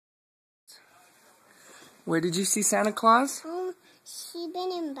Where did you see Santa Claus? He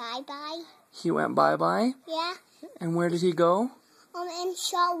been in bye-bye. He went bye-bye? Yeah. And where did he go? In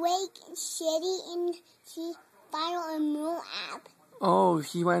Salt Lake City in the Fire and Moab. Oh,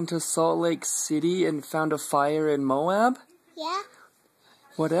 he went to Salt Lake City and found a fire in Moab? Yeah.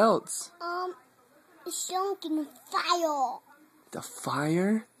 What else? Sunken fire. The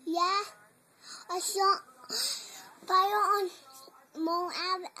fire? Yeah. I saw fire on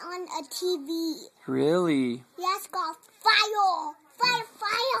Moab on a TV. Really? Yeah, it's called fire.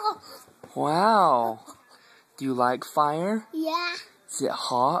 Fire. Wow. Do you like fire? Yeah. Is it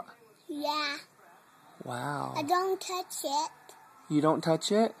hot? Yeah. Wow. I don't touch it. You don't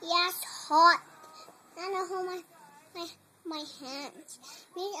touch it? Yeah, it's hot. I don't hold my hands.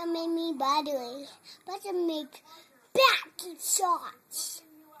 It made me buttery. But it make backy shots.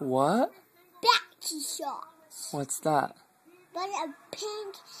 What? Backy shots. What's that? But a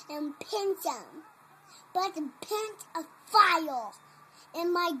pink and pinchum. But a pink of fire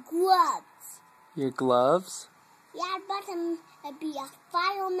in my gloves. Your gloves? Yeah, but I'd be a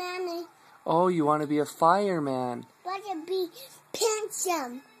fireman. Oh, you want to be a fireman. But it'd be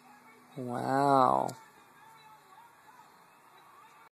pinchum. Wow.